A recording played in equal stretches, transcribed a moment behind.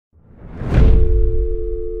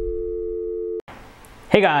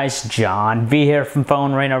Hey guys, John V here from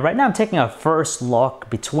PhoneArena. Right now I'm taking a first look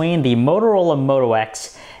between the Motorola Moto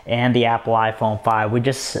X and the Apple iPhone 5. We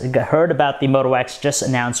just heard about the Moto X, just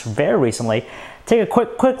announced very recently. Take a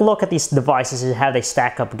quick look at these devices and how they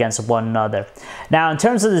stack up against one another. Now in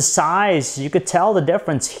terms of the size, you could tell the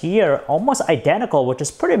difference here, almost identical, which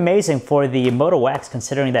is pretty amazing for the Moto X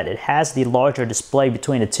considering that it has the larger display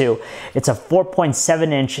between the two. It's a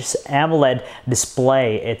 4.7-inch AMOLED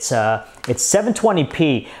display. It's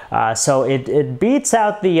 720p, so it beats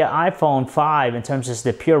out the iPhone 5 in terms of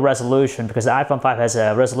the pure resolution, because the iPhone 5 has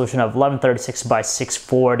a resolution of 1136 by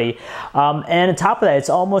 640. And on top of that, it's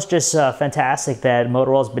almost just fantastic that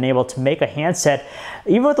Motorola's been able to make a handset,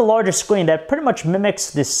 even with a larger screen, that pretty much mimics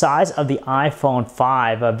the size of the iPhone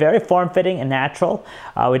 5. Very form-fitting and natural.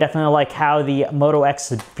 We definitely like how the Moto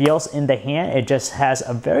X feels in the hand. It just has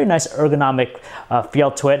a very nice ergonomic feel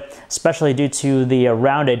to it, especially due to the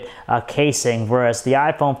rounded casing, whereas the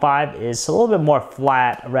iPhone 5 is a little bit more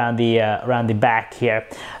flat around the back here.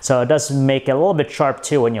 So it does make it a little bit sharp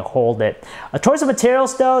too when you hold it. Towards the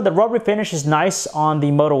materials though, the rubbery finish is nice on the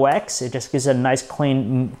Moto X. It just gives it a nice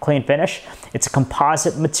clean finish. It's a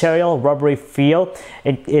composite material, rubbery feel.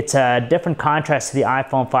 It's a different contrast to the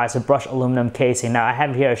iPhone 5's brushed aluminum casing. Now I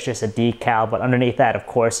have here, it's just a decal, but underneath that of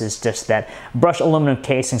course is just that brushed aluminum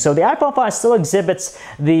casing. So the iPhone 5 still exhibits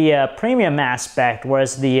the premium aspect,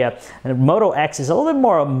 whereas the Moto X is a little bit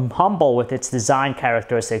more humble with its design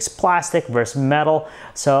characteristics. Plastic versus metal.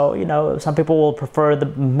 So, you know, some people will prefer the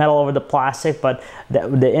metal over the plastic, but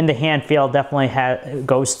the in-the-hand feel definitely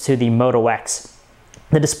goes to the Moto X.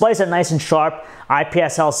 The displays are nice and sharp,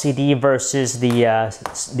 IPS LCD versus the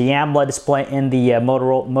AMOLED display in the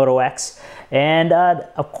Moto X. And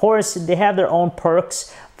of course, they have their own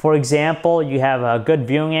perks. For example, you have good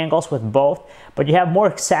viewing angles with both, but you have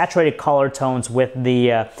more saturated color tones with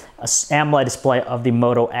the AMOLED display of the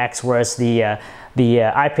Moto X, whereas the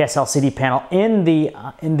IPS LCD panel in the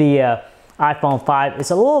iPhone 5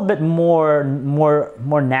 is a little bit more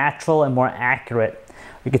natural and more accurate.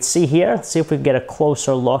 You can see here, let's see if we can get a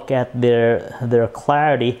closer look at their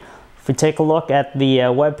clarity. If we take a look at the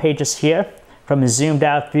web pages here from a zoomed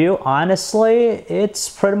out view, honestly, it's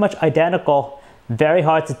pretty much identical. Very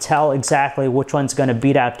hard to tell exactly which one's going to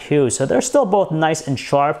beat out who. So they're still both nice and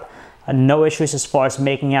sharp. No issues as far as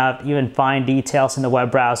making out even fine details in the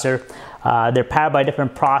web browser. They're powered by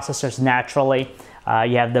different processors naturally.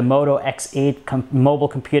 You have the Moto X8 mobile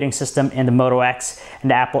computing system in the Moto X,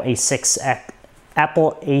 and the Apple A6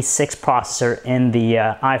 processor in the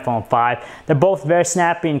iPhone 5. They're both very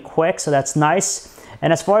snappy and quick, so that's nice.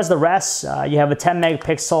 And as far as the rest, you have a 10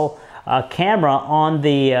 megapixel camera on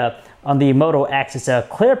the Moto X. It's a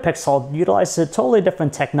clear pixel, utilizes a totally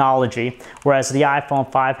different technology, whereas the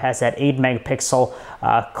iPhone 5 has that 8 megapixel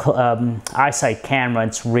iSight camera in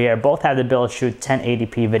its rear. Both have the ability to shoot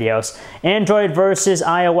 1080p videos. Android versus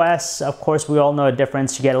iOS, of course, we all know the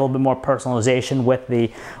difference. You get a little bit more personalization with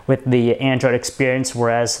the Android experience,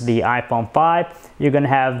 whereas the iPhone 5, you're going to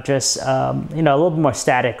have just a little bit more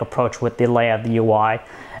static approach with the layout of the UI.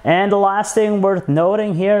 And the last thing worth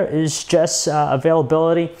noting here is just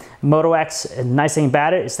availability. Moto X, nice thing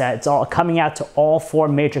about it is that it's all coming out to all 4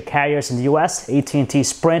 major carriers in the US, AT&T,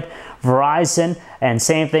 Sprint, Verizon, and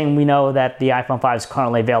same thing, we know that the iPhone 5 is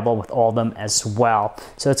currently available with all of them as well.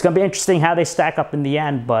 So it's going to be interesting how they stack up in the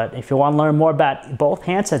end, but if you want to learn more about both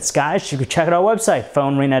handsets, guys, you can check out our website,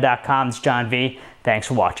 PhoneArena.com. It's John V. Thanks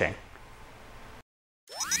for watching.